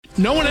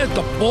No one has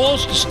the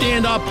balls to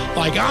stand up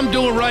like I'm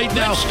doing right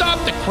now.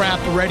 Stop the crap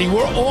already.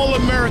 We're all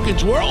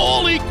Americans. We're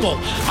all equal.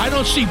 I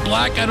don't see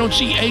black. I don't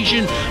see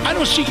Asian. I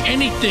don't see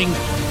anything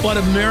but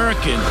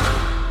American.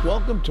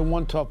 Welcome to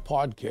One Tough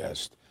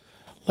Podcast.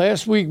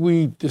 Last week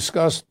we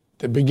discussed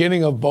the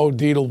beginning of Bo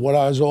Dietl, what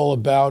I was all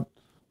about,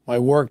 my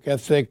work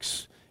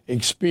ethics,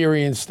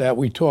 experience that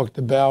we talked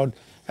about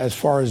as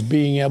far as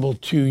being able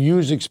to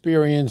use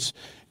experience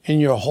in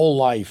your whole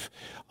life.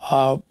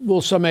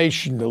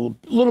 Summation, a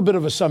little bit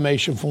of a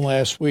summation from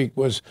last week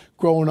was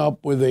growing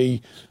up with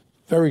a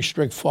very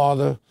strict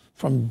father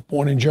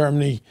born in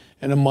Germany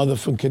and a mother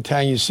from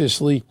Catania,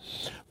 Sicily,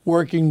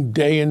 working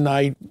day and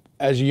night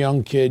as a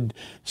young kid,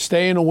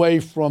 staying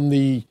away from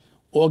the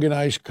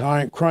organized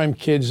crime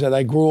kids that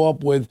I grew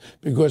up with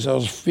because I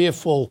was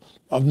fearful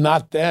of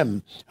not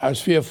them. I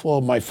was fearful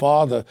of my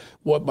father,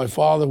 what my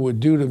father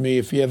would do to me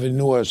if he ever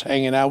knew I was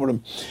hanging out with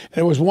him. And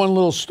there was one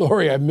little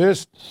story I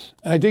missed,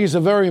 and I think it's a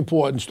very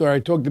important story. I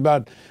talked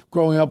about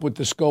growing up with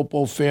the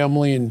Scopo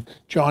family and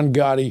John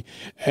Gotti,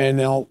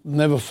 and I'll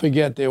never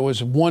forget, there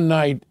was one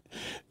night,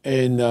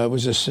 and it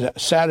was a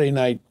Saturday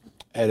night,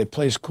 at a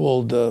place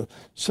called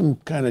some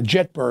kind of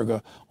Jet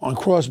Burger on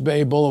Cross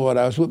Bay Boulevard.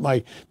 I was with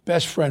my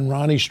best friend,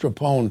 Ronnie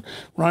Strapone.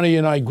 Ronnie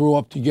and I grew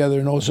up together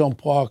in Ozone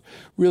Park.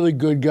 Really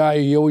good guy.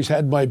 He always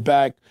had my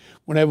back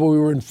whenever we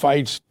were in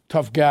fights.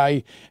 Tough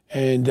guy.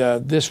 And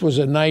this was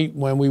a night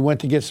when we went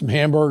to get some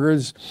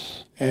hamburgers.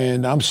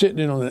 And I'm sitting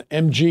in on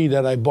an MG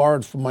that I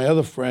borrowed from my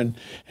other friend.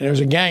 And there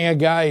was a gang of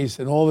guys.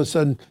 And all of a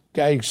sudden,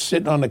 guy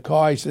sitting on the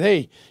car, he said,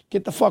 "Hey,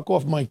 get the fuck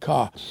off my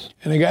car."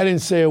 And the guy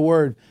didn't say a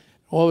word.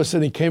 All of a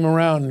sudden, he came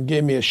around and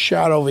gave me a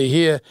shot over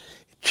here,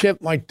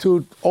 chipped my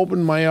tooth,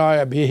 opened my eye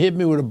up. He hit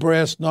me with a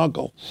brass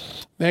knuckle.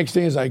 Next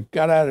thing is I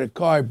got out of the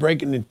car, I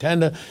break in the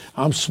tender.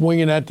 I'm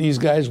swinging at these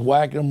guys,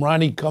 whacking them.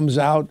 Ronnie comes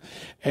out,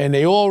 and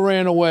they all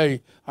ran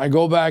away. I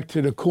go back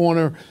to the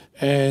corner,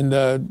 and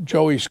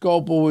Joey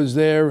Scopo was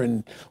there,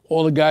 and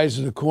all the guys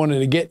in the corner.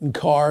 They get in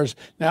cars.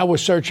 Now we're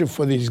searching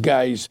for these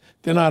guys.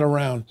 They're not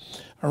around.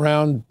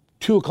 Around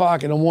 2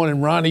 o'clock in the morning,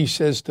 Ronnie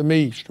says to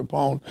me,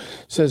 Strapone,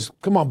 says,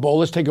 "Come on, Bo,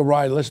 let's take a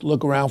ride. Let's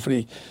look around for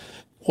the..."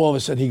 All of a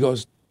sudden, he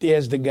goes,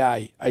 "There's the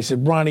guy." I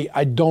said, "Ronnie,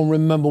 I don't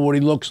remember what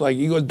he looks like."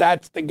 He goes,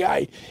 "That's the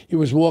guy. He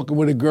was walking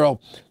with a girl."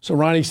 So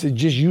Ronnie said,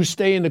 "Just you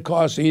stay in the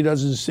car so he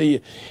doesn't see you."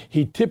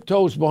 He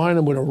tiptoes behind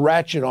him with a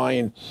ratchet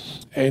iron,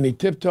 and he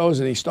tiptoes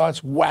and he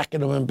starts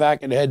whacking him in the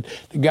back of the head.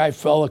 The guy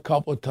fell a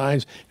couple of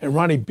times, and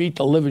Ronnie beat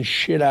the living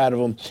shit out of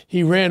him.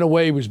 He ran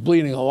away. He was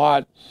bleeding a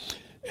lot.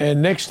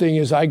 And next thing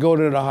is I go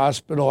to the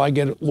hospital. I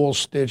get all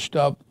stitched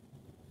up.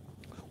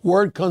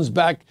 Word comes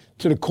back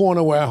to the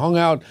corner where I hung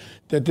out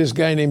that this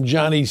guy named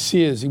Johnny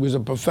Sears, he was a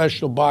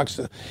professional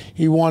boxer.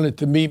 He wanted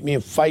to meet me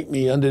and fight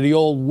me under the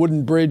old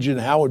wooden bridge in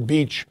Howard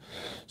Beach.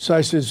 So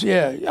I says,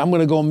 "Yeah, I'm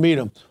going to go meet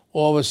him."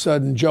 All of a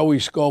sudden, Joey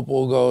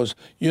Scopo goes,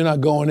 "You're not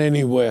going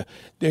anywhere.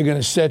 They're going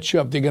to set you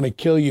up. They're going to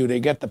kill you. They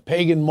got the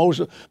pagan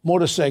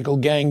motorcycle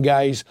gang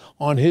guys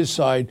on his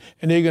side,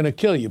 and they're going to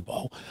kill you,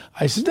 Bo."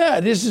 I said,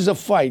 "Dad, this is a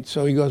fight."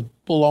 So he goes,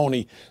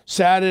 "Baloney.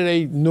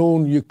 Saturday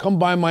noon, you come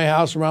by my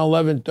house around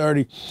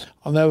 11:30.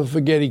 I'll never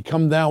forget, he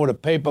come down with a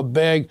paper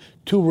bag,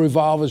 2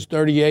 revolvers,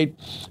 38.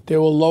 They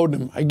were loading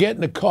them. I get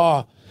in the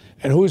car.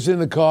 And who's in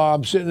the car?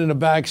 I'm sitting in the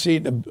back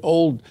seat, an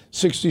old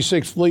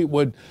 66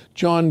 Fleetwood.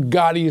 John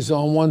Gotti is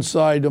on one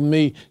side of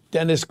me.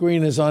 Dennis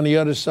Green is on the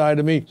other side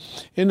of me.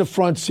 In the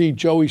front seat,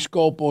 Joey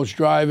Scopo is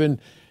driving.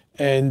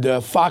 And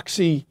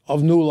Foxy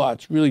of New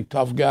Lots, really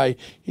tough guy.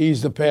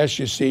 He's the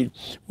passenger seat.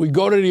 We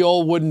go to the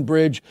old wooden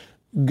bridge.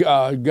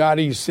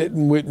 Gotti's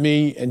sitting with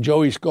me. And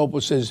Joey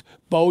Scopo says,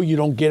 "Bo, you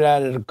don't get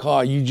out of the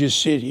car. You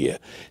just sit here."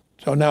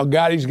 So now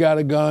Gotti's got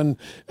a gun.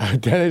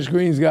 Dennis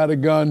Green's got a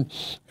gun.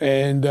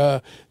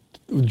 And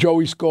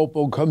Joey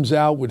Scopo comes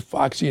out with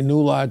Foxy and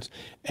New Lots,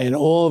 and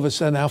all of a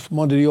sudden, out from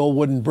under the old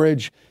wooden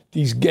bridge,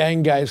 these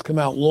gang guys come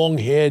out,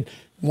 long-haired.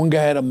 One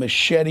guy had a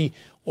machete.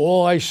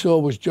 All I saw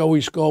was Joey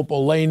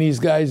Scopo laying these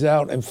guys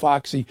out, and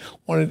Foxy.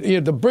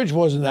 The bridge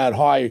wasn't that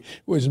high. It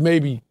was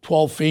maybe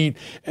 12 feet,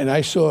 and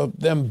I saw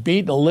them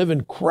beating the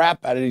living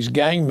crap out of these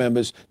gang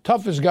members.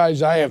 Toughest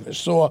guys I ever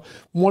saw.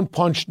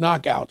 One-punch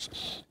knockouts.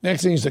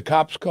 Next thing is the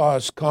cops'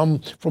 cars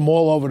come from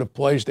all over the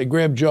place. They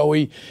grab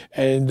Joey,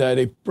 and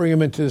they bring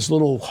him into this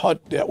little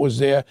hut that was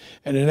there.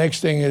 And the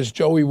next thing is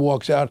Joey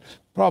walks out.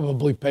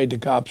 Probably paid the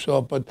cops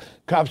off, but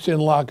cops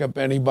didn't lock up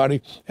anybody.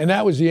 And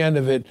that was the end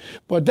of it.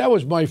 But that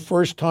was my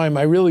first time.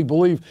 I really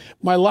believe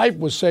my life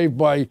was saved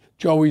by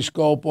Joey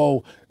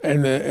Scopo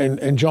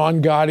and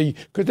John Gotti,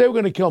 because they were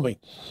going to kill me.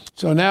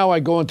 So now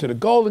I go into the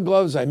Golden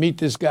Gloves. I meet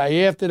this guy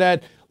after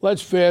that.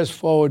 Let's fast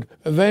forward.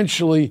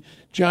 Eventually,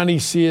 Johnny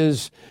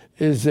Sears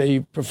is a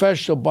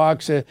professional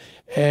boxer,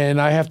 and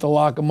I have to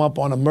lock him up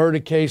on a murder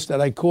case that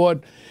I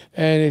caught.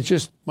 And it's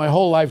just, my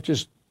whole life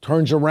just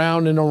turns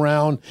around and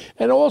around.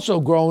 And also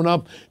growing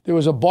up, there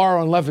was a bar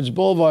on Lefferts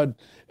Boulevard,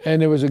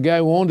 and there was a guy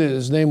who owned it.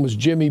 His name was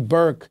Jimmy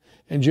Burke,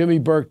 and Jimmy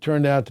Burke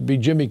turned out to be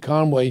Jimmy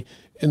Conway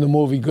in the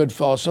movie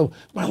Goodfellas. So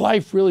my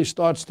life really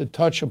starts to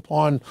touch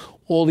upon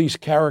all these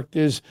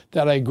characters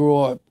that I grew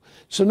up.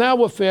 So now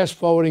we're fast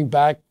forwarding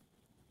back.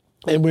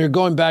 And we were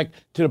going back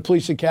to the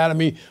police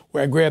academy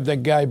where I grabbed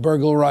that guy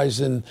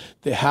burglarizing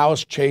the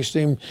house, chased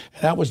him,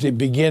 and that was the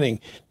beginning.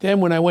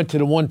 Then when I went to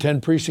the 110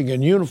 precinct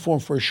in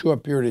uniform for a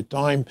short period of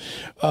time,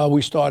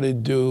 we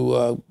started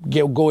to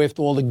go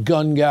after all the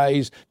gun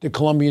guys, the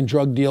Colombian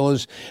drug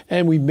dealers,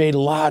 and we made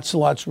lots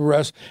and lots of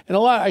arrests. And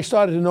I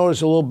started to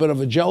notice a little bit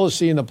of a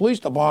jealousy in the police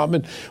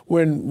department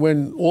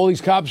when all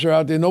these cops are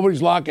out there,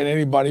 nobody's locking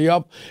anybody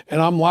up,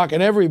 and I'm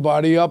locking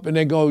everybody up, and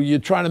they go, "You're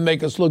trying to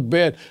make us look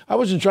bad." I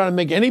wasn't trying to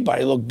make anybody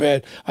look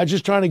bad. I was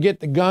just trying to get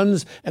the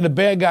guns and the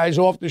bad guys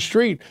off the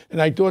street.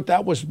 And I thought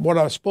that was what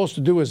I was supposed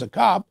to do as a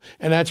cop,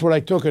 and that's what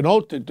I took an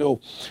oath to do.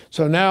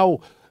 So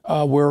now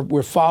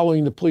we're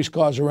following the police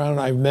cars around.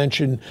 I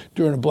mentioned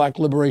during the Black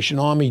Liberation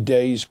Army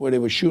days where they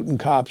were shooting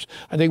cops.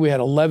 I think we had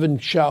 11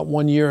 shot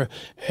one year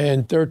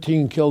and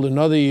 13 killed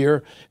another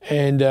year,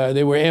 and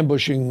they were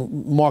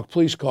ambushing marked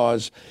police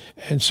cars.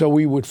 And so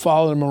we would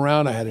follow them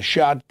around. I had a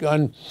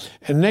shotgun.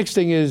 And the next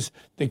thing is,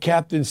 the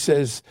captain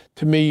says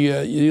to me,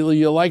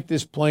 you like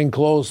this plain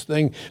clothes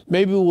thing,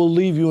 maybe we'll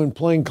leave you in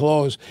plain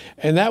clothes.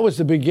 And that was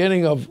the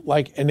beginning of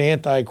like an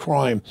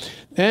anti-crime.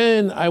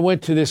 Then I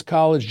went to this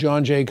college,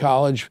 John Jay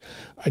College.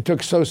 I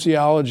took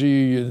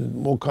sociology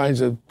and all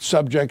kinds of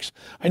subjects.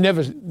 I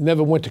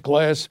never went to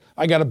class.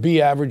 I got a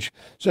B average.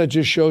 So that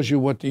just shows you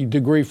what the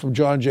degree from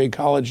John Jay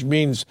College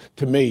means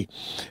to me.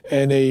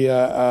 And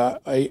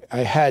I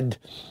had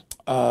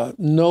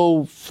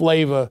no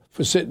flavor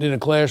for sitting in a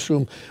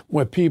classroom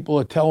where people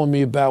are telling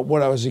me about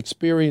what I was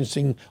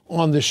experiencing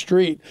on the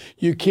street.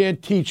 You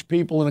can't teach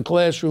people in a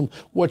classroom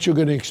what you're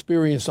going to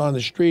experience on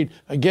the street.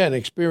 Again,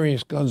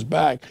 experience comes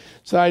back.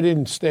 So I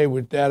didn't stay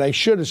with that. I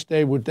should have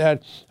stayed with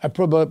that. I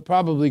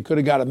probably could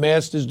have got a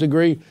master's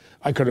degree.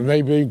 I could have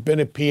maybe been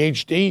a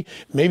PhD.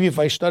 Maybe if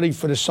I studied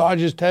for the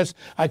sergeant's test,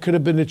 I could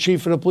have been the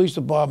chief of the police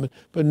department.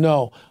 But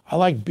no, I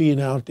like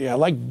being out there. I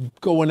like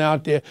going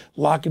out there,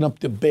 locking up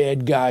the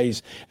bad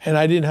guys. And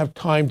I didn't have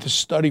time to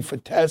study for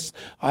tests.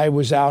 I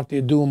was out there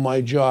doing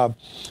my job.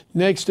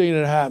 Next thing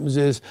that happens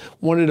is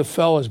one of the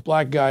fellas,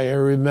 black guy, I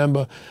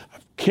remember,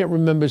 can't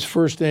remember his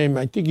first name.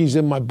 I think he's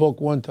in my book,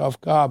 One Tough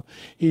Cop.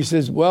 He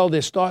says, well,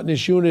 they're starting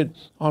this unit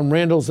on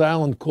Randall's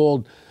Island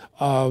called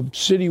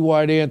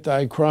Citywide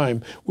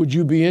Anti-Crime. Would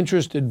you be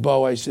interested,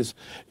 Bo? I says,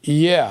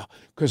 yeah,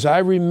 because I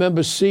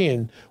remember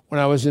seeing when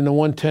I was in the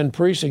 110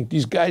 precinct,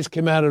 these guys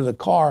came out of the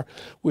car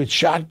with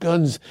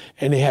shotguns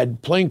and they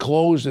had plain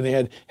clothes and they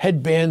had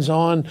headbands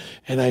on.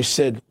 And I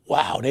said,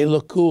 wow, they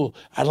look cool.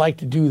 I'd like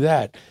to do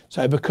that.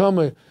 So I become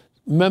a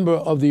member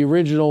of the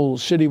original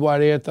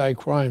Citywide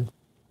Anti-Crime.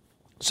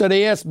 So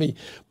they asked me,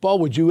 Bo,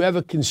 would you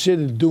ever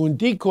consider doing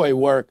decoy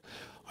work?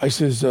 I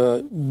says,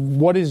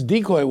 what is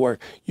decoy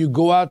work? You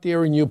go out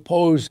there and you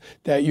pose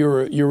that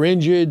you're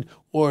injured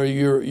or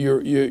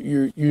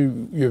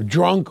you're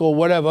drunk or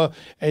whatever,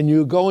 and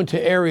you go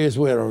into areas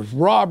where there's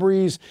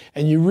robberies,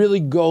 and you really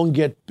go and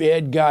get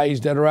bad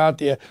guys that are out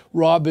there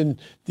robbing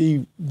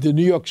the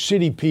New York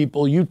City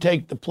people. You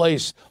take the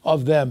place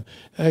of them.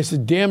 And I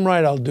said, damn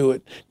right, I'll do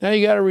it. Now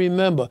you got to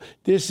remember,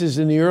 this is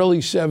in the early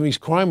 70s.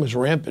 Crime was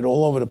rampant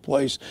all over the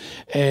place,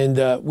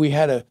 and we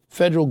had a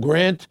federal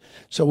grant,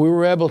 so we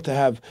were able to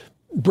have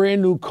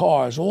brand new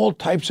cars, all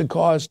types of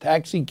cars,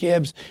 taxi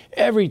cabs,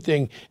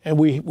 everything. And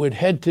we would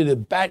head to the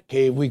Bat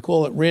Cave, we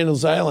call it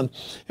Randall's Island,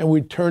 and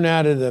we'd turn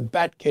out of the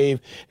Bat Cave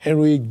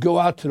and we'd go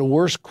out to the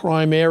worst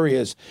crime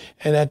areas.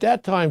 And at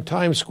that time,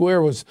 Times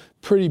Square was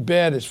pretty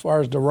bad as far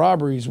as the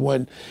robberies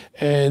went.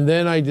 And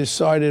then I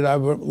decided I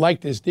would like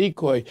this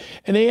decoy.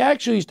 And they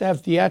actually used to have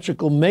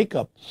theatrical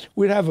makeup.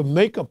 We'd have a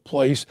makeup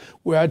place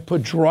where I'd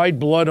put dried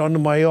blood under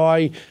my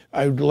eye.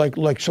 I'd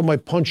like somebody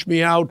punched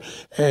me out,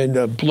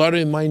 and blood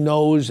in my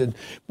nose. And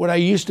what I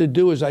used to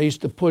do is I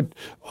used to put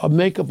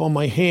makeup on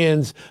my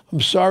hands. I'm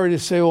sorry to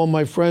say, all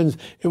my friends,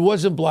 it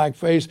wasn't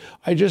blackface.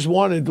 I just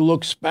wanted to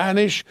look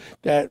Spanish,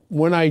 that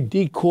when I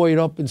decoyed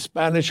up in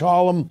Spanish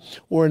Harlem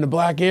or in the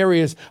black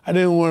areas, I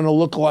didn't want to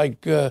look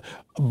like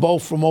Bo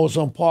from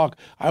Ozone Park.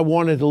 I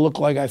wanted to look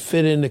like I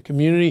fit in the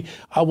community.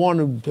 I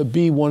wanted to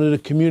be one of the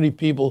community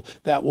people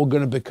that were going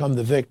to become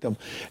the victim.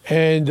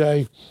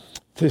 And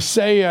to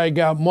say I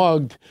got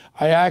mugged,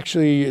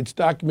 it's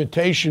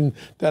documentation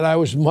that I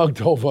was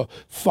mugged over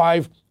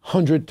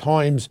 500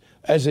 times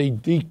as a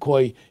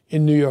decoy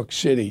in New York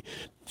City.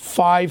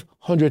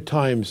 500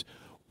 times.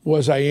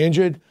 Was I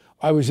injured?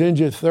 I was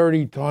injured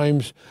 30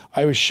 times.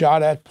 I was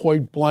shot at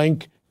point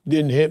blank,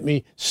 didn't hit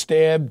me,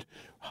 stabbed,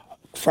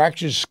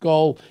 fractured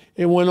skull.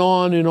 It went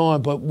on and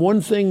on. But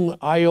one thing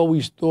I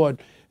always thought,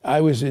 I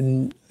was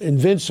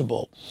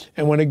invincible.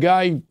 And when a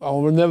guy,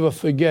 I'll never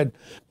forget,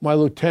 my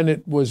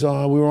lieutenant was we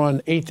were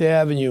on 8th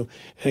Avenue,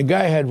 and a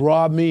guy had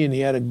robbed me, and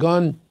he had a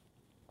gun,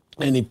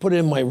 and he put it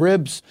in my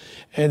ribs.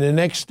 And the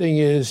next thing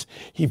is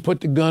he put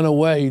the gun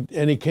away,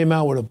 and he came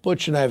out with a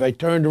butcher knife. I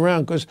turned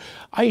around because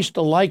I used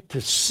to like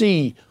to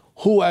see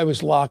who I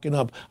was locking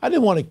up. I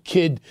didn't want a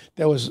kid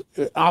that was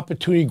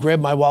opportunity, grab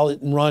my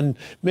wallet and run.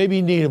 Maybe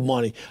he needed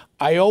money.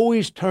 I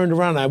always turned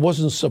around. I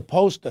wasn't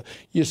supposed to.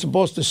 You're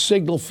supposed to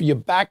signal for your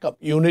backup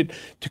unit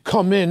to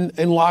come in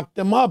and lock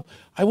them up.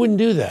 I wouldn't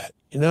do that.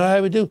 You know what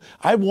I would do?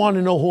 I'd want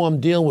to know who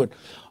I'm dealing with.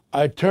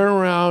 I'd turn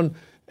around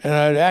and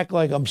I'd act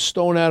like I'm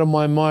stoned out of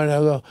my mind. I'd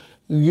go,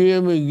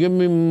 give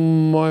me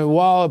my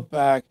wallet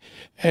back.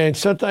 And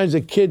sometimes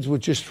the kids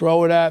would just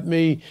throw it at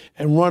me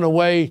and run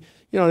away.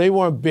 You know, they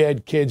weren't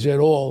bad kids at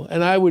all.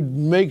 And I would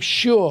make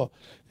sure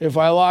if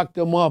I locked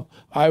them up,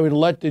 I would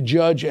let the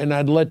judge and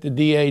I'd let the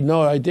DA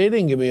know. They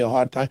didn't give me a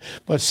hard time,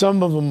 but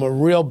some of them were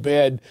real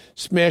bad,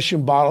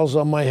 smashing bottles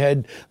on my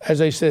head.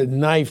 As I said,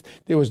 knife.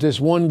 There was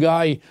this one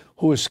guy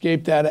who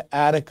escaped out of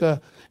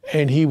Attica,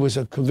 and he was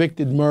a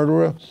convicted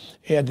murderer.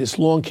 He had this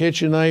long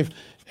kitchen knife,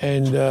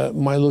 and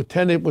my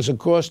lieutenant was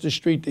across the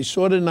street. They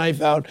saw the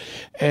knife out,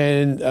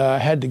 and I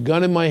had the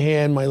gun in my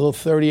hand, my little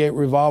 .38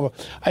 revolver.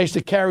 I used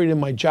to carry it in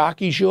my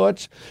jockey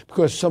shorts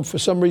because for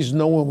some reason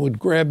no one would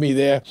grab me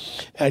there.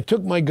 And I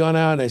took my gun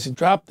out, and I said,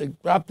 drop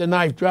the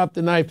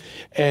knife.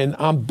 And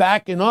I'm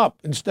backing up.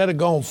 Instead of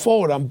going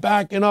forward, I'm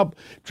backing up,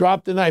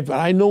 drop the knife. But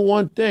I know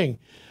one thing.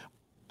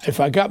 If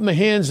I got my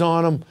hands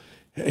on him,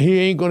 he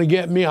ain't going to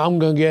get me, I'm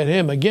going to get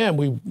him. Again,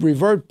 we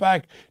revert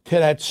back to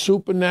that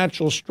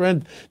supernatural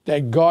strength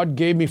that God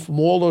gave me from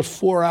all those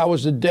 4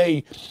 hours a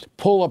day,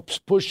 pull-ups,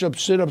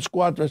 push-ups, sit-ups,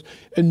 squats,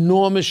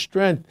 enormous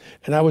strength.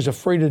 And I was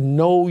afraid of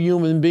no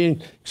human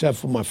being except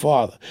for my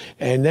father.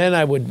 And then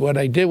what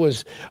I did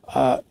was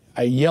I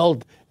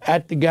yelled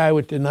at the guy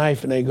with the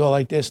knife, and they go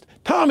like this,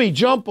 Tommy,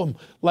 jump him,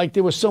 like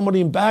there was somebody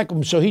in back of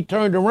him. So he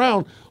turned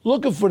around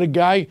looking for the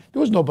guy. There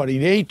was nobody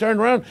there. He turned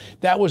around.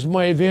 That was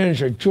my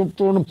advantage. I jumped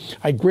on him.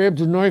 I grabbed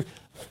the knife,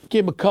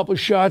 gave him a couple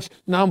shots.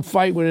 Now I'm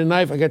fighting with a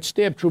knife. I got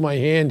stabbed through my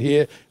hand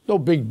here. No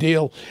big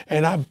deal.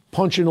 And I'm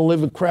punching the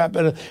living crap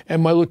out of him.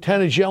 And my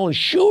lieutenant's yelling,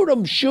 shoot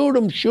him, shoot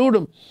him, shoot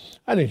him.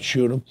 I didn't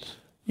shoot him.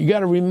 You got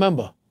to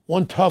remember,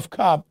 one tough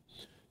cop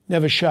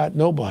never shot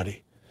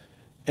nobody.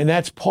 And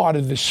that's part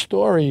of the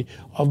story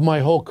of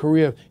my whole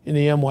career in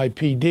the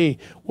NYPD,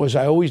 was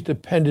I always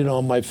depended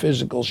on my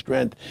physical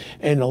strength.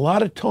 And a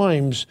lot of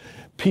times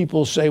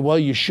people say, well,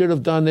 you should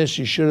have done this,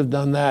 you should have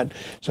done that.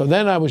 So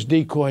then I was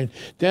decoying.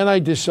 Then I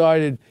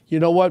decided, you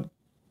know what?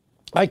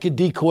 I could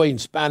decoy in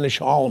Spanish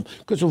Harlem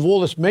because of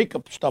all this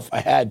makeup stuff I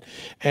had.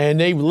 And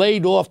they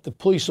laid off the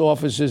police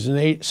officers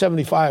in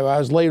 75. I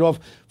was laid off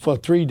for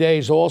 3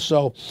 days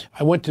also.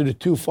 I went to the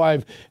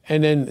 2-5,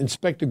 and then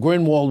Inspector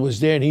Grinwald was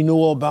there, and he knew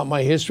all about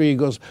my history. He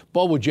goes,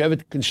 Bo, would you ever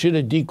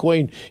consider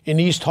decoying in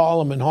East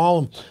Harlem and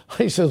Harlem?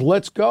 He says,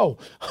 let's go.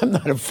 I'm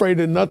not afraid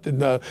of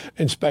nothing,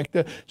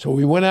 Inspector. So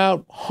we went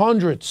out,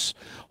 hundreds.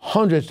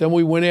 Then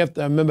we went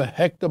after, I remember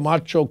Hector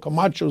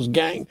Camacho's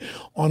gang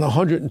on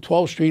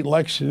 112th Street,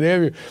 Lexington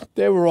area.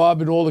 They were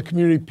robbing all the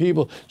community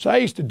people. So I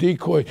used to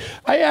decoy.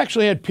 I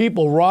actually had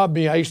people rob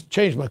me. I used to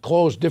change my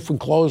clothes, different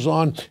clothes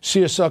on,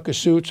 seersucker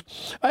suits.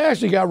 I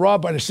actually got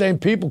robbed by the same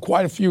people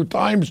quite a few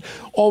times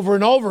over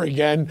and over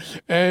again.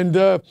 And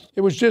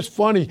it was just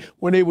funny.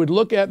 When they would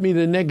look at me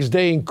the next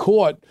day in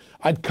court,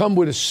 I'd come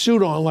with a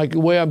suit on, like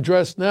the way I'm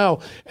dressed now,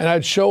 and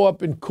I'd show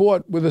up in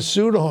court with a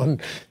suit on,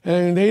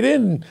 and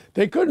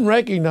they couldn't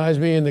recognize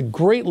me. And the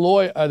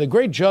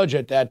great judge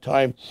at that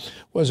time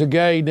was a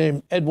guy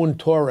named Edwin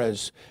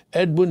Torres.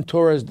 Edwin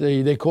Torres,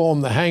 they call him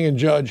the hanging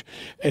judge,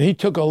 and he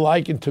took a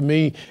liking to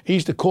me. He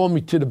used to call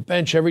me to the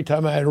bench every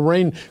time I had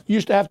arraigned. You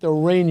used to have to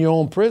arraign your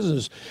own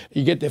prisoners.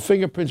 You get their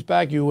fingerprints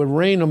back, you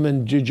arraign them,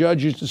 and the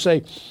judge used to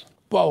say,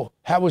 Bo,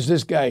 how was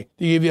this guy?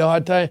 Did he give you a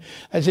hard time?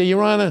 I'd say,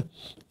 Your Honor,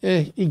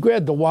 he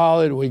grabbed the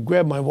wallet, or he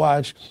grabbed my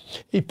watch.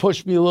 He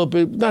pushed me a little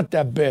bit, not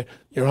that bad.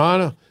 Your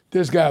Honor,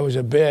 this guy was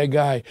a bad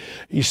guy.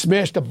 He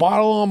smashed a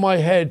bottle on my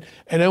head,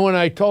 and then when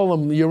I told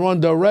him, you're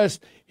under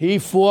arrest, he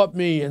fought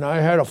me, and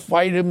I had to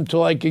fight him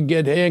till I could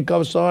get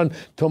handcuffs on,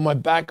 till my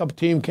backup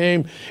team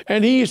came.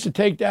 And he used to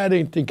take that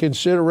into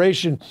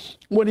consideration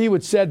when he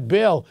would set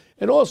bail.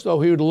 And also,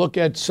 he would look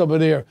at some of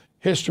their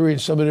history and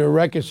some of their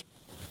records.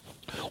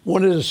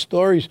 One of the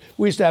stories,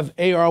 we used to have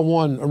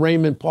AR1,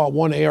 arraignment part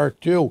 1,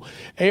 AR2.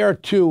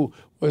 AR2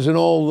 was an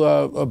old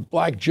a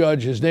black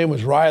judge. His name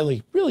was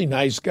Riley, really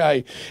nice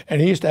guy,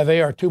 and he used to have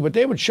AR2, but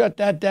they would shut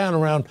that down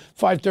around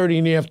 5:30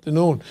 in the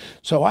afternoon.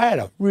 So I had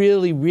a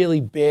really, really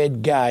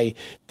bad guy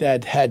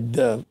that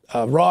had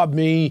robbed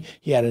me.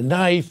 He had a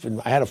knife,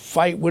 and I had a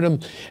fight with him.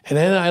 And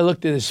then I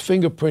looked at his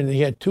fingerprint,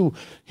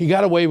 and he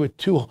got away with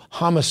 2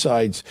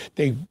 homicides.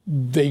 They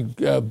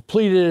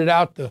pleaded it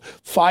out to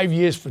 5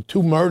 years for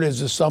 2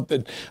 murders or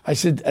something. I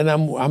said, and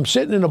I'm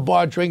sitting in a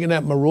bar drinking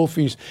at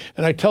Maruffi's,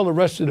 and I tell the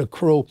rest of the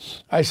crew,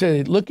 I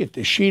said, look at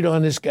the sheet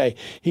on this guy.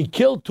 He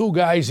killed 2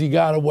 guys he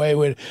got away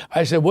with.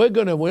 I said, what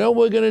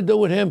we're gonna do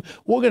with him?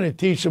 We're gonna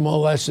teach him a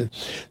lesson.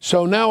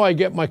 So now I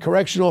get my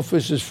correction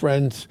officers'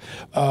 friends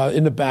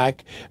in the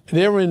back.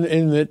 They're in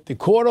the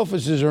court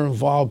officers are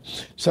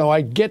involved. So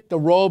I get the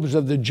robes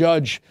of the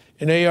judge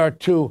in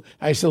AR2.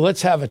 I said,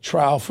 let's have a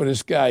trial for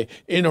this guy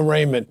in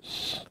arraignment.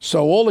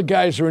 So all the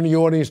guys are in the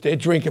audience. They're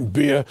drinking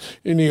beer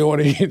in the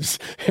audience.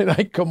 And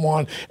I come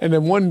on. And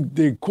then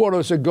the court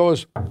officer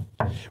goes,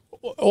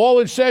 all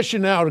in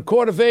session now. The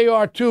Court of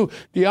AR2,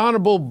 the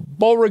Honorable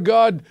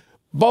Beauregard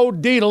Bo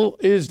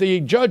Dietl is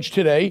the judge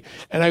today.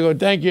 And I go,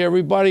 thank you,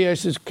 everybody. I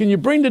says, can you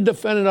bring the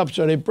defendant up?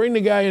 So they bring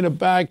the guy in the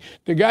back,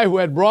 the guy who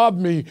had robbed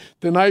me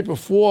the night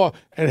before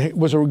and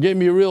gave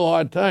me a real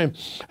hard time.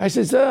 I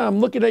says, I'm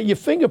looking at your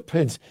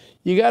fingerprints.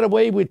 You got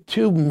away with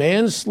 2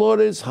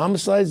 manslaughters,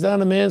 homicides down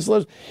to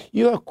manslaughter.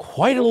 You have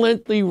quite a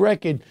lengthy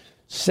record.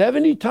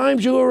 70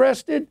 times you were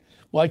arrested?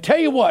 Well, I tell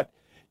you what,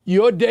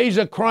 your days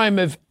of crime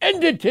have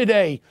ended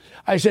today.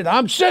 I said,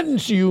 I'm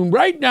sentencing you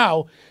right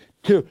now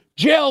to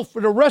jail for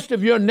the rest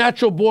of your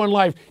natural-born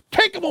life.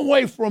 Take him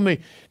away from me.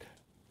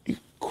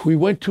 We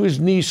went to his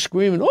knees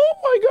screaming, oh,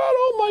 my God,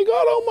 oh, my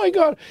God, oh, my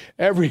God.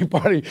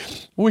 Everybody,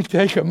 we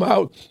take him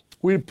out.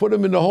 We put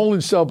him in the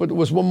holding cell, but there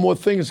was one more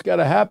thing that's got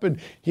to happen.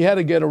 He had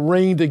to get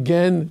arraigned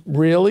again,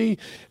 really.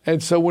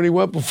 And so when he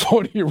went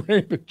before the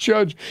arraignment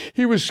judge,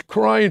 he was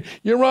crying,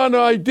 Your Honor,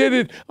 I did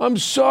it. I'm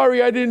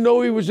sorry. I didn't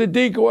know he was a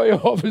decoy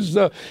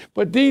officer.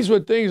 But these were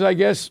things I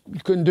guess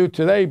you couldn't do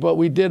today, but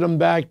we did them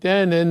back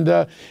then. And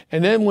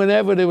then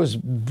whenever there was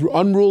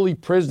unruly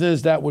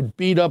prisoners that would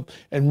beat up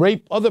and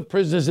rape other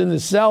prisoners in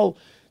the cell,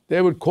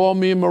 they would call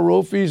me in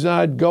Marufis, and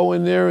I'd go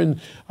in there, and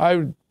I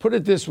would put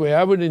it this way.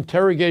 I would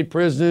interrogate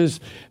prisoners,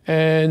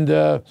 and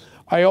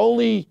I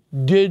only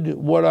did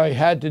what I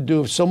had to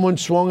do. If someone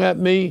swung at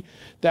me,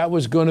 that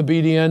was going to be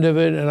the end of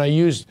it, and I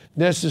used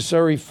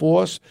necessary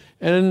force,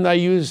 and I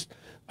used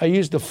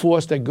the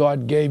force that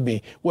God gave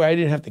me, where I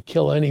didn't have to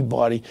kill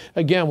anybody.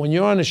 Again, when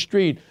you're on the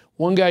street,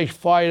 one guy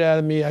fired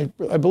at me, I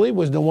believe it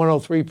was the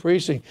 103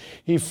 precinct.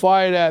 He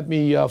fired at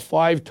me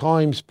 5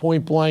 times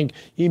point blank.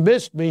 He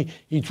missed me.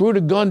 He threw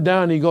the gun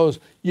down. He goes,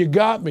 you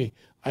got me.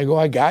 I go,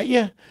 I got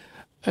you?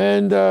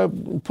 And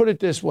put it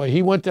this way,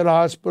 he went to the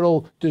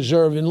hospital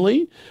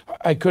deservingly.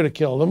 I could have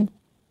killed him.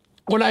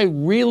 When I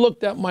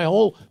re-looked at my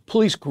whole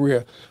police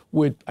career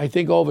with, I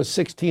think, over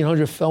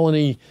 1,600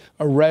 felony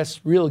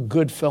arrests, real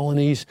good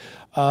felonies,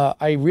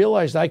 I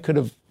realized I could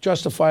have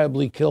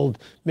justifiably killed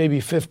maybe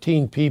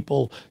 15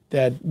 people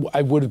that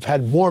I would have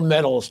had more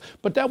medals.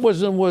 But that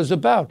wasn't what it was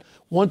about.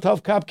 One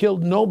tough cop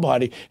killed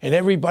nobody. And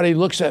everybody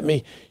looks at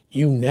me,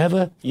 you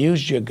never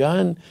used your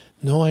gun?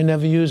 No, I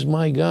never used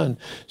my gun.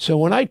 So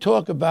when I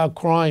talk about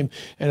crime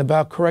and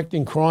about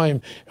correcting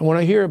crime, and when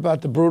I hear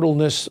about the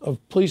brutalness of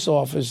police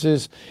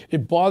officers,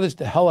 it bothers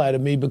the hell out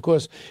of me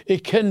because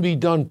it can be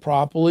done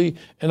properly,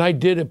 and I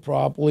did it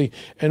properly.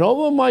 And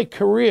over my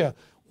career,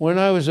 when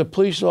I was a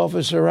police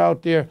officer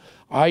out there,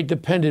 I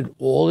depended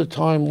all the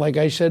time, like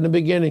I said in the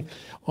beginning,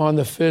 on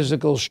the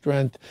physical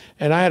strength.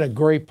 And I had a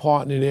great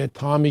partner there,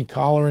 Tommy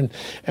Colleran.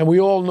 And we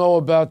all know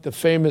about the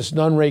famous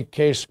nun rape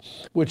case,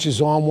 which is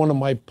on one of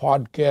my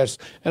podcasts.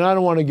 And I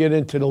don't want to get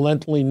into the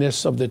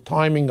lengthiness of the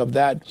timing of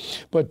that.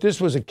 But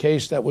this was a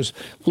case that was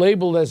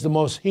labeled as the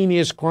most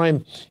heinous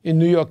crime in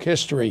New York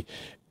history.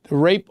 The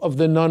rape of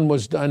the nun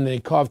was done. They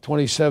carved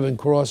 27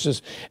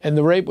 crosses. And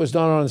the rape was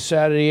done on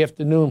Saturday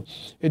afternoon.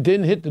 It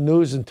didn't hit the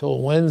news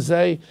until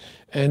Wednesday.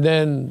 And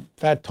then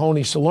Fat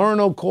Tony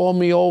Salerno called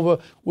me over,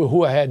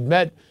 who I had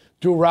met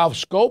through Ralph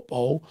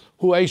Scopo,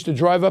 who I used to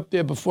drive up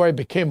there before I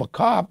became a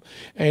cop.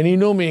 And he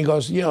knew me. He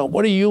goes,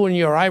 what are you and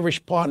your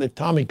Irish partner,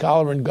 Tommy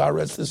Colleran, God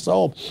rest his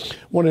soul,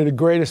 one of the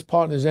greatest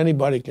partners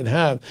anybody can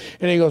have.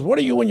 And he goes, what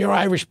are you and your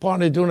Irish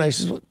partner doing? I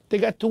says, well, they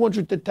got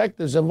 200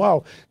 detectives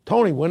involved.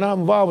 Tony, we're not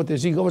involved with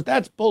this. He goes,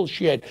 that's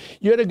bullshit.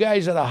 You're the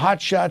guys that are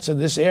hot shots in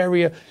this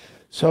area.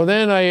 So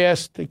then I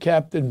asked the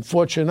Captain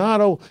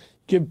Fortunato,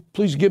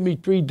 please give me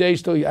 3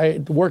 days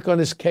to work on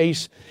this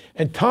case.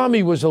 And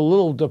Tommy was a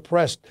little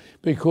depressed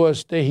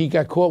because he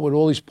got caught with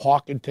all these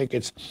parking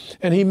tickets.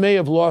 And he may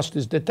have lost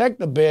his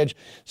detective badge.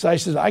 So I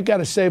said, I got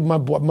to save my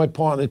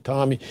partner,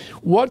 Tommy.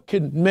 What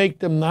could make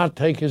them not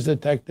take his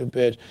detective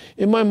badge?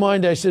 In my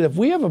mind, I said, if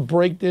we ever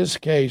break this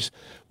case,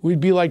 we'd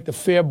be like the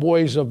fair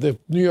boys of the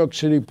New York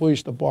City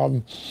Police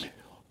Department.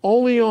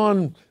 Only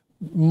on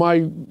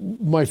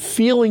my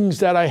feelings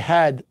that I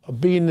had of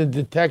being a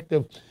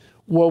detective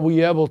were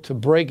we able to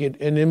break it.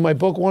 And in my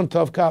book, One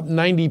Tough Cop,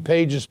 90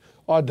 pages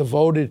are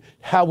devoted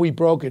how we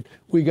broke it.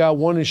 We got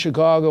one in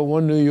Chicago,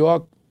 one in New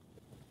York,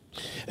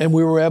 and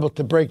we were able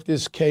to break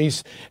this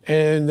case.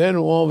 And then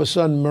all of a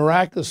sudden,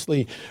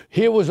 miraculously,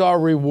 here was our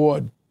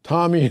reward.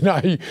 Tommy and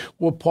I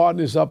were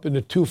partners up in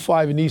the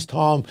 2-5 in East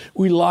Harlem.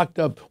 We locked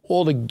up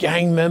all the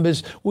gang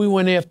members. We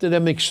went after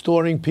them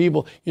extorting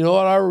people. You know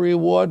what our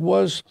reward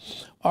was?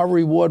 Our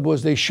reward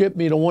was they shipped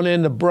me to one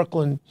end of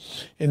Brooklyn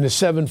in the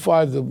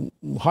 7-5,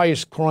 the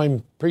highest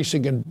crime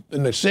precinct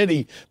in the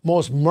city,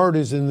 most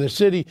murders in the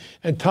city.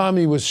 And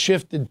Tommy was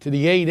shifted to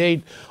the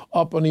 8-8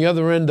 up on the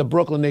other end of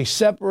Brooklyn. They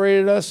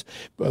separated us.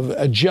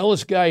 A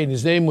jealous guy, and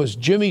his name was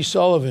Jimmy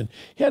Sullivan.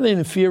 He had an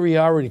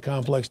inferiority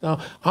complex. Now,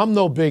 I'm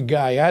no big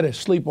guy. I had to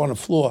sleep on the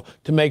floor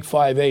to make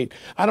 5'8".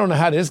 I don't know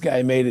how this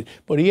guy made it,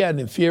 but he had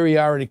an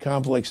inferiority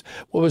complex.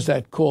 What was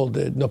that called?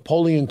 The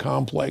Napoleon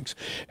complex.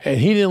 And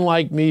he didn't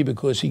like me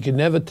because he could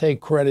never take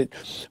credit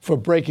for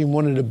breaking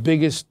one of the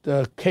biggest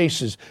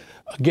cases.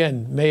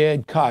 Again,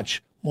 Mayad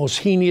Koch, most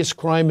heinous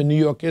crime in New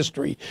York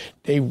history.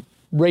 They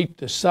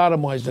raped her,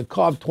 sodomized her,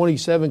 carved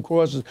 27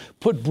 crosses,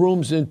 put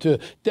brooms into,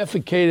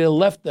 defecated her,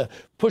 left her,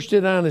 pushed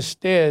her down the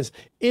stairs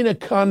in a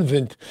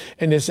convent.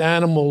 And this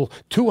animal,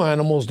 2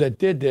 animals that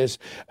did this,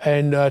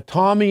 and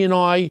Tommy and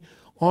I,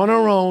 on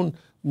our own,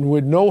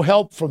 with no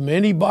help from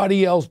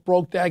anybody else,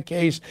 broke that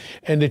case.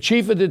 And the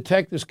chief of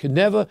detectives could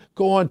never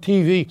go on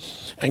TV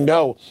and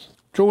go,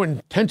 through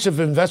intensive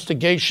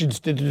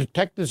investigations, the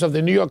detectives of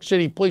the New York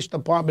City Police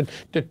Department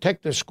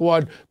Detective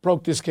Squad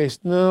broke this case.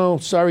 No,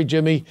 sorry,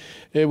 Jimmy.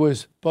 It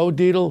was Bo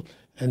Dietl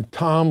and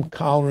Tom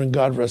Colleran,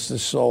 God rest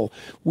his soul.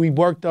 We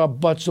worked our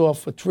butts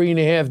off for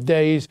 3.5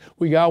 days.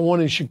 We got one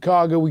in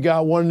Chicago. We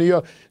got one in New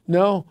York.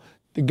 No,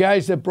 the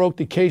guys that broke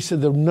the case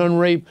of the nun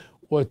rape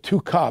were 2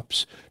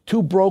 cops,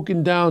 2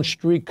 broken down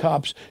street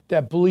cops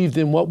that believed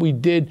in what we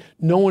did,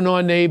 knowing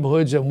our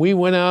neighborhoods, and we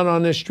went out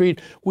on the street.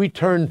 We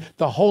turned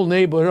the whole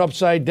neighborhood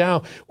upside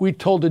down. We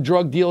told the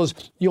drug dealers,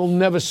 you'll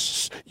never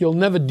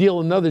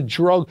deal another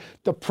drug.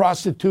 The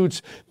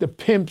prostitutes, the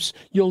pimps,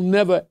 you'll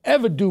never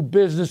ever do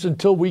business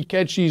until we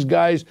catch these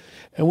guys.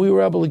 And we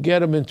were able to get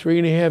them in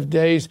 3.5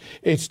 days.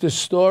 It's the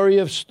story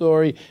of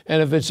story,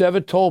 and if it's ever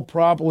told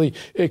properly,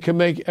 it can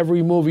make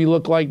every movie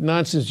look like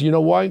nonsense. You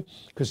know why?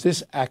 Because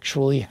this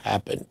actually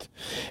happened.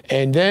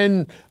 And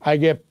then I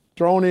get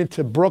thrown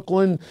into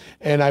Brooklyn,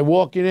 and I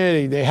walk in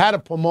there. They had to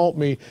promote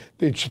me.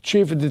 The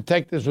chief of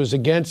detectives was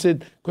against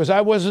it because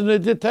I wasn't a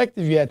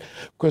detective yet,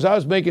 because I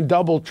was making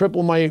double,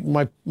 triple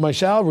my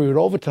salary with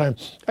overtime.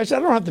 I said,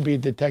 I don't have to be a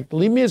detective.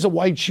 Leave me as a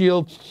white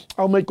shield.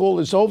 I'll make all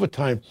this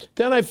overtime.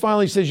 Then I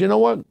finally said, you know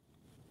what?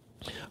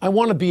 I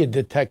want to be a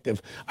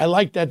detective. I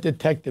like that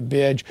detective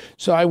badge.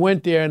 So I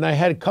went there, and I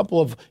had a couple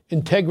of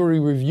integrity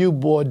review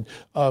board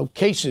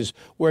cases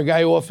where a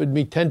guy offered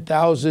me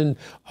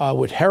 $10,000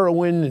 with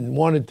heroin and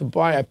wanted to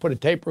buy. I put a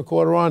tape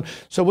recorder on.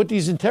 So with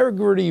these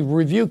integrity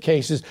review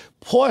cases,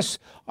 plus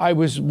I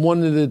was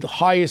one of the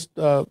highest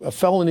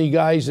felony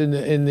guys in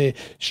the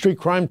street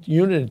crime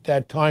unit at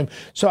that time.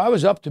 So I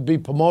was up to be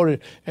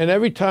promoted. And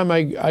every time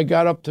I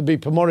got up to be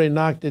promoted, I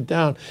knocked it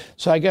down.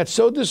 So I got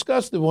so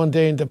disgusted one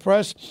day and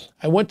depressed,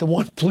 I went to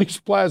one police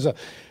plaza.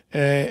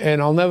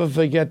 And I'll never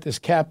forget this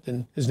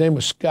captain. His name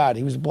was Scott.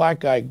 He was a black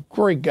guy,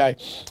 great guy.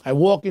 I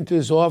walk into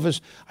his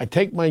office. I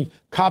take my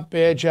cop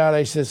badge out.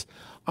 I says,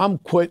 I'm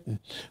quitting.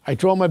 I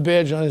throw my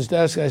badge on his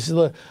desk. I said,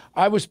 look,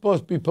 I was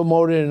supposed to be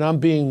promoted, and I'm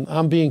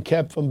being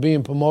kept from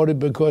being promoted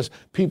because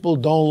people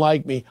don't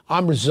like me.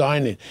 I'm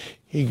resigning.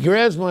 He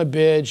grabs my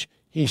badge.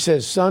 He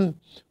says, son,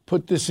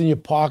 put this in your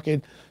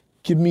pocket.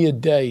 Give me a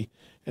day.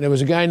 And there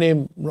was a guy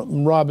named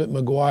Robert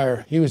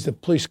McGuire. He was the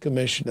police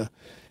commissioner.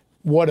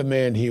 What a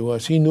man he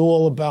was. He knew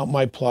all about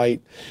my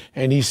plight.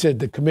 And he said,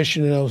 the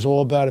commissioner knows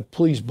all about it.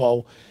 Please,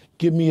 Bo,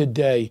 give me a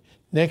day.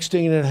 Next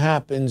thing that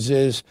happens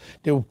is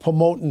they were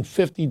promoting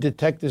 50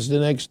 detectives the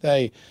next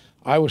day.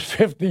 I was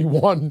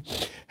 51,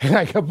 and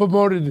I got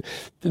promoted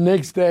the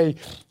next day.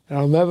 And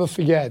I'll never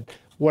forget,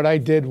 what I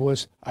did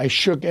was I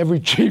shook every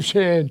chief's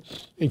hand,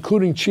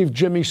 including Chief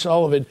Jimmy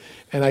Sullivan,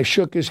 and I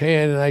shook his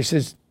hand, and I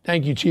said,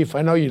 thank you, Chief.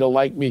 I know you don't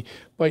like me,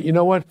 but you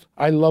know what?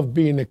 I love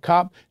being a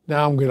cop.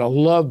 Now I'm going to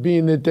love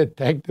being a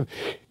detective.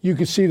 You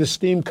could see the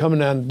steam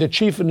coming on. The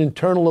chief of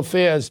internal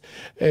affairs,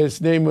 his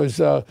name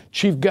was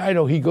Chief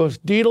Guido. He goes,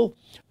 Dietl,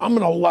 I'm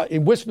going to lock, he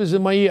whispers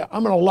in my ear,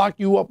 I'm going to lock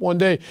you up one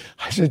day.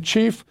 I said,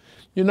 Chief,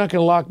 you're not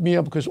going to lock me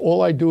up because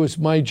all I do is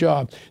my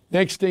job.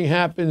 Next thing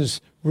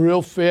happens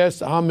real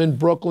fast. I'm in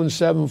Brooklyn,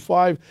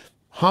 7-5.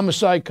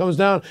 Homicide comes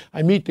down.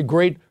 I meet the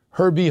great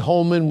Herbie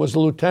Holman, was the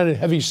lieutenant,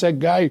 heavy-set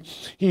guy.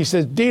 He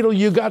says, Dietl,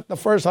 you got the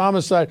first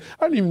homicide.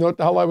 I didn't even know what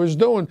the hell I was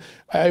doing.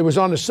 I was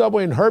on the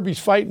subway, and Herbie's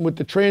fighting with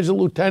the transit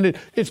lieutenant.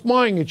 It's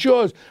mine. It's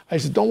yours. I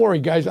said, don't worry,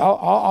 guys.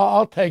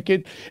 I'll take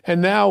it.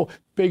 And now,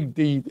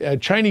 the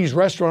Chinese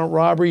restaurant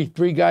robbery,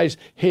 3 guys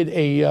hit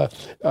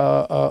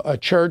a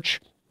church.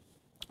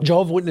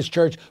 Jehovah's Witness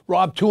church,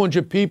 robbed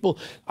 200 people.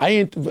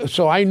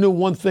 So I knew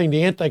one thing,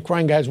 the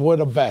anti-crime guys were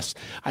the best.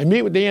 I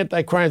meet with the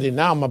anti-crime guys.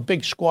 Now I'm a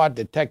big squad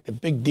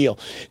detective, big deal.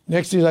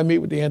 Next thing is I meet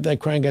with the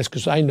anti-crime guys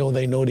because I know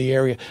they know the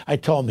area. I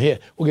tell them, here,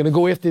 we're going to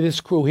go after this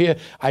crew here.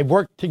 I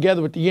worked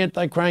together with the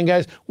anti-crime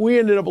guys. We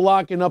ended up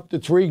locking up the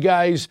 3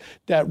 guys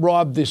that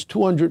robbed this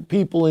 200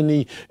 people in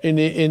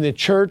the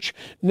church.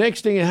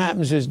 Next thing that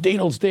happens is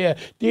Dietl's there.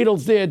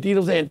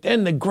 And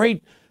then the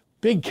great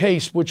big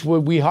case, which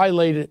we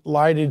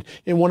highlighted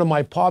in one of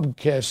my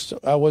podcasts,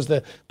 was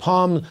the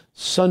Palm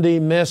Sunday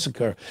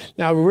Massacre.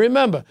 Now,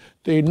 remember,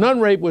 the nun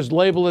rape was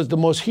labeled as the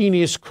most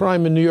heinous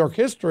crime in New York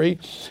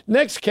history.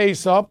 Next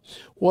case up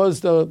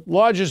was the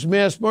largest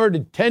mass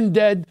murder, 10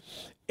 dead,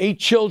 8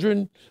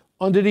 children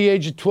under the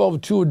age of 12,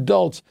 2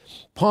 adults,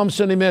 Palm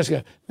Sunday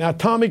Massacre. Now,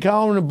 Tommy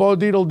Colleran and Bo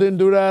Dietl didn't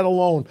do that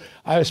alone.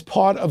 I was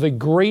part of a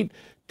great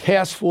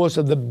task force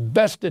of the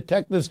best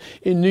detectives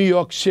in New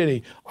York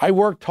City. I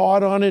worked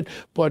hard on it,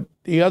 but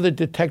the other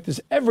detectives,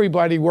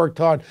 everybody worked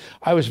hard.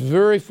 I was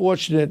very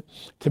fortunate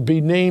to be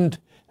named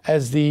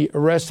as the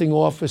arresting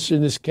officer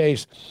in this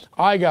case.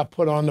 I got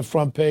put on the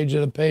front page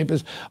of the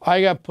papers.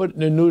 I got put in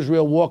the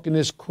newsreel walking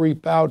this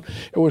creep out.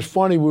 It was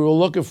funny. We were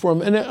looking for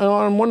him. And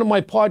on one of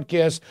my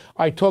podcasts,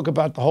 I talk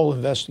about the whole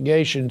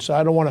investigation, so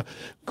I don't want to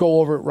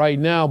go over it right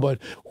now. But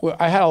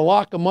I had to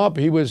lock him up.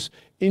 He was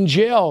in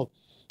jail.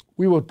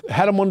 We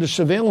had him under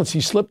surveillance.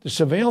 He slipped the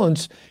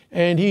surveillance,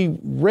 and he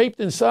raped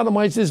and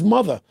sodomized his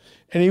mother,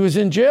 and he was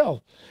in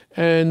jail.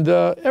 And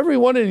every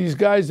one of these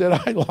guys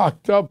that I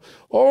locked up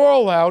are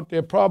all out.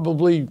 They're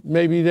probably,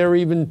 maybe they're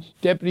even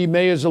deputy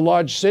mayors of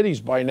large cities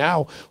by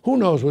now. Who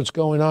knows what's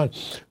going on?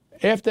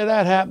 After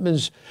that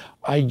happens,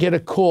 I get a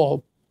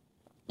call.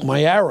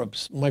 My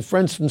Arabs, my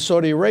friends from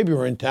Saudi Arabia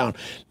were in town.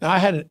 Now, I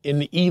had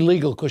an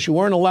illegal, because you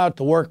weren't allowed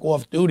to work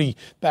off duty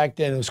back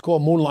then. It was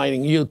called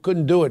moonlighting. You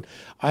couldn't do it.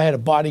 I had a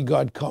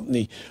bodyguard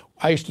company.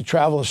 I used to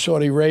travel to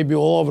Saudi Arabia,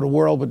 all over the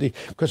world,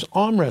 because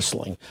arm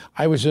wrestling.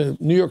 I was a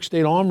New York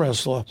State arm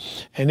wrestler,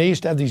 and they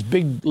used to have these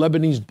big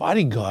Lebanese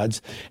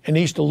bodyguards, and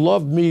they used to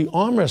love me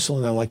arm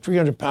wrestling. They're like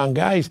 300-pound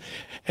guys,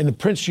 and the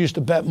prince used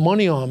to bet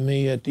money on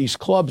me at these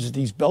clubs, at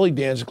these belly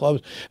dance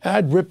clubs, and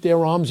I'd rip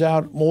their arms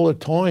out all the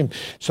time.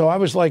 So I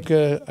was like,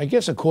 I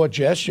guess, a court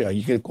gesture,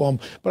 you could call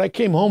them. But I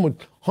came home with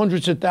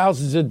hundreds of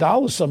thousands of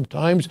dollars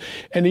sometimes,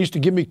 and they used to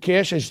give me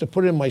cash. I used to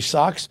put it in my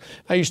socks.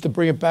 I used to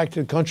bring it back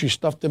to the country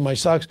stuffed in my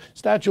socks.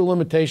 Statute of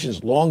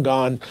limitations, long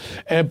gone.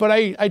 But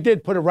I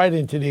did put it right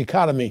into the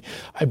economy.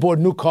 I bought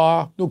a new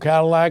car, new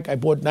Cadillac. I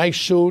bought nice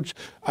suits.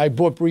 I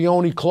bought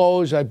Brioni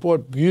clothes. I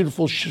bought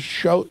beautiful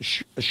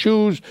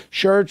shoes,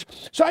 shirts.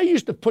 So I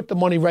used to put the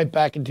money right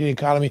back into the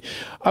economy.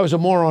 I was a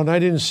moron. I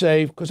didn't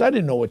save, because I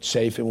didn't know what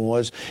saving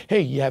was.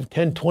 Hey, you have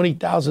 $10,000,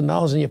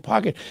 $20,000 in your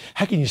pocket.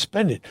 How can you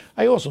spend it?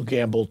 I also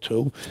gambled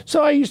too.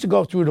 So I used to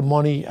go through the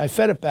money. I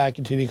fed it back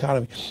into the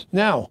economy.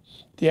 Now,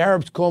 the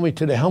Arabs call me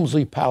to the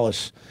Helmsley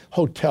Palace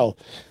Hotel.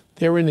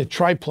 They're in the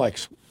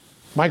triplex.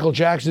 Michael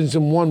Jackson's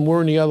in one,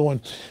 we're in the other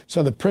one.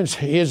 So the prince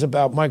hears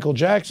about Michael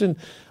Jackson.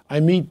 I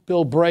meet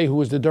Bill Bray, who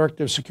was the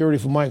director of security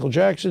for Michael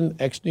Jackson,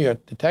 ex-New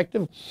York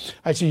detective.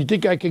 I said, you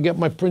think I could get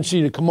my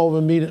princey to come over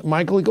and meet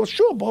Michael? He goes,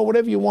 sure, Bo,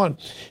 whatever you want.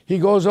 He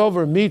goes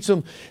over and meets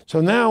him. So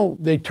now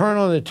they turn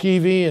on the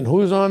TV, and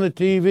who's on the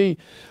TV?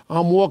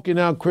 I'm walking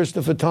out,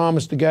 Christopher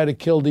Thomas, the guy that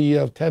killed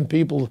the 10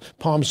 people,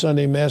 Palm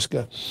Sunday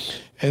massacre.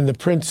 And the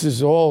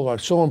princes all are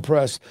so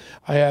impressed.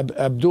 I have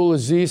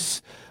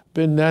Abdulaziz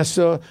bin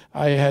Nasser.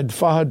 I had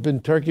Fahad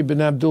bin Turki bin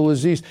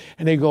Abdulaziz.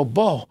 And they go,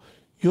 Bo,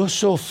 you're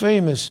so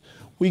famous.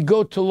 We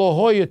go to La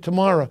Jolla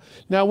tomorrow.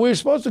 Now, we were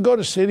supposed to go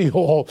to City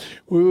Hall.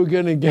 We were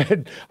going to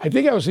get, I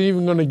think I was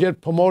even going to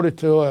get promoted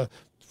to a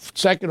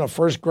second or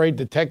first grade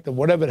detective,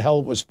 whatever the hell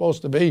it was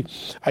supposed to be.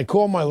 I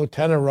called my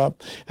lieutenant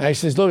up, and I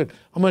says, look,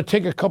 I'm going to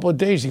take a couple of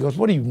days. He goes,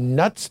 what are you,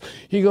 nuts?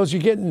 He goes,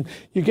 you're getting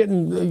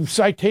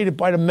cited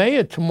by the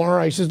mayor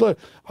tomorrow. I says, look,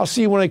 I'll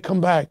see you when I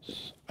come back.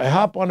 I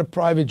hop on a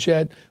private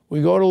jet.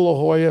 We go to La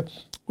Jolla.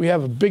 We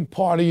have a big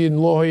party in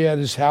La Jolla at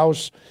his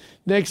house.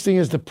 Next thing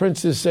is the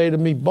princes say to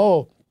me,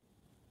 Bo,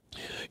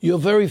 you're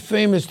very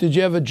famous. Did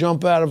you ever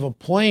jump out of a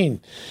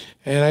plane?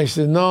 And I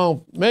said,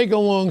 no. Make a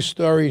long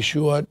story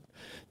short,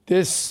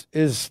 this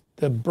is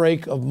the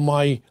break of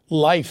my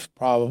life,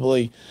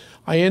 probably.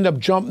 I end up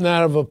jumping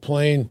out of a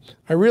plane.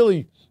 I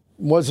really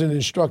wasn't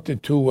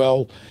instructed too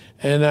well,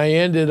 and I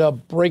ended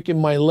up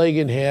breaking my leg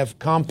in half,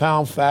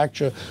 compound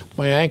fracture.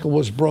 My ankle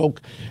was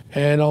broke,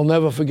 and I'll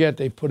never forget,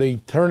 they put a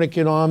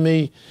tourniquet on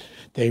me.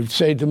 They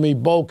say to me,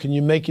 Bo, can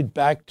you make it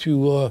back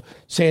to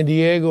San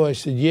Diego? I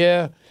said,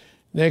 yeah.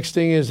 Next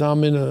thing is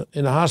I'm in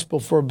a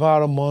hospital for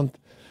about a month,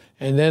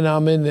 and then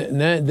I'm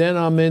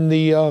in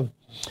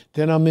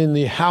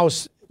the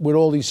house with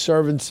all these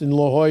servants in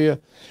La Jolla,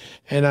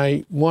 and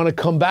I want to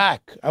come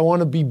back. I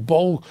want to be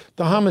Bo,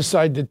 the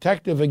homicide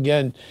detective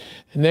again.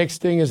 And next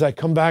thing is I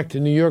come back to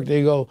New York.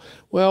 They go,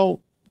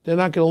 well, they're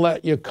not going to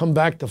let you come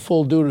back to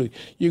full duty.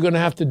 You're going to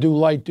have to do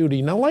light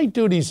duty. Now, light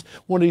duty's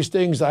one of these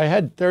things. I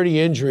had 30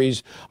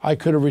 injuries. I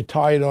could have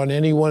retired on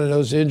any one of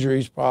those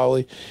injuries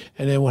probably.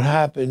 And then what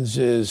happens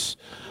is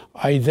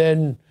I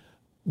then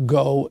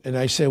go and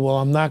I say, well,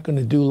 I'm not going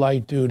to do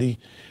light duty.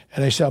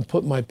 And I said, I'll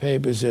put my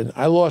papers in.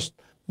 I lost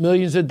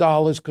millions of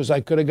dollars because I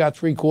could have got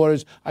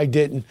 3/4. I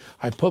didn't.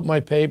 I put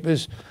my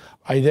papers.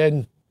 I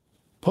then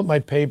put my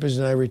papers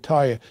and I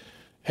retire.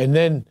 And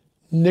then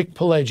Nick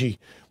Pileggi.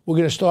 We're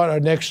going to start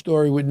our next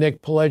story with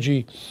Nick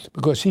Pileggi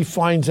because he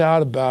finds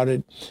out about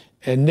it.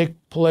 And Nick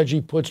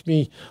Pileggi puts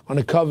me on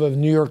the cover of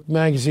New York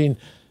Magazine,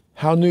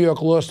 How New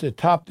York Lost a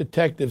Top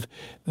Detective.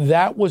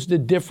 That was the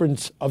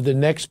difference of the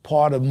next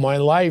part of my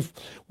life,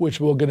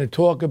 which we're going to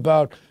talk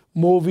about.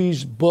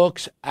 Movies,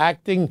 books,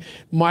 acting.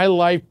 My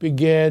life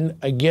began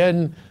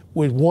again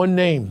with one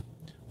name,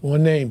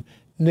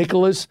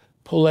 Nicholas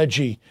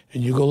Pileggi.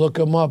 And you go look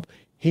him up.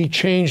 He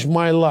changed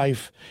my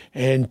life.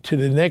 And to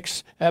the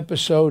next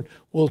episode,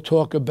 we'll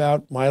talk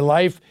about my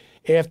life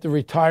after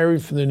retiring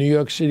from the New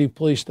York City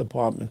Police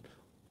Department.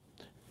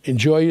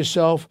 Enjoy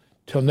yourself.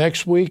 Till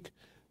next week,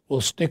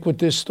 we'll stick with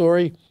this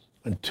story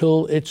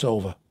until it's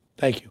over.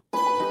 Thank you.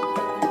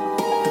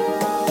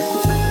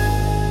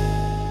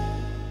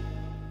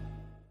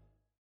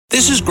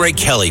 This is Greg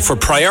Kelly for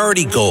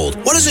Priority Gold.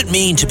 What does it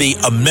mean to be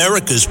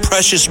America's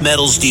precious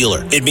metals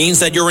dealer? It means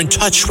that you're in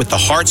touch with the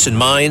hearts and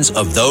minds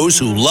of those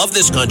who love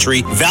this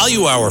country,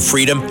 value our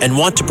freedom, and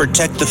want to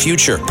protect the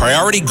future.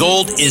 Priority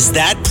Gold is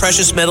that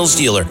precious metals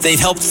dealer. They've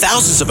helped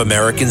thousands of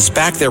Americans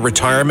back their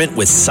retirement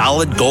with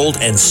solid gold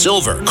and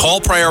silver.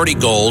 Call Priority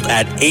Gold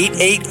at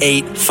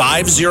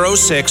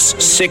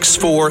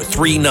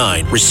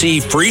 888-506-6439.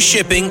 Receive free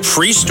shipping,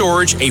 free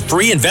storage, a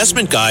free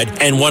investment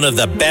guide, and one of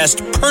the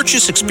best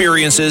purchase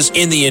experiences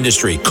in the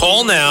industry.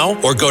 Call now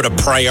or go to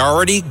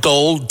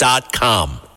PriorityGold.com.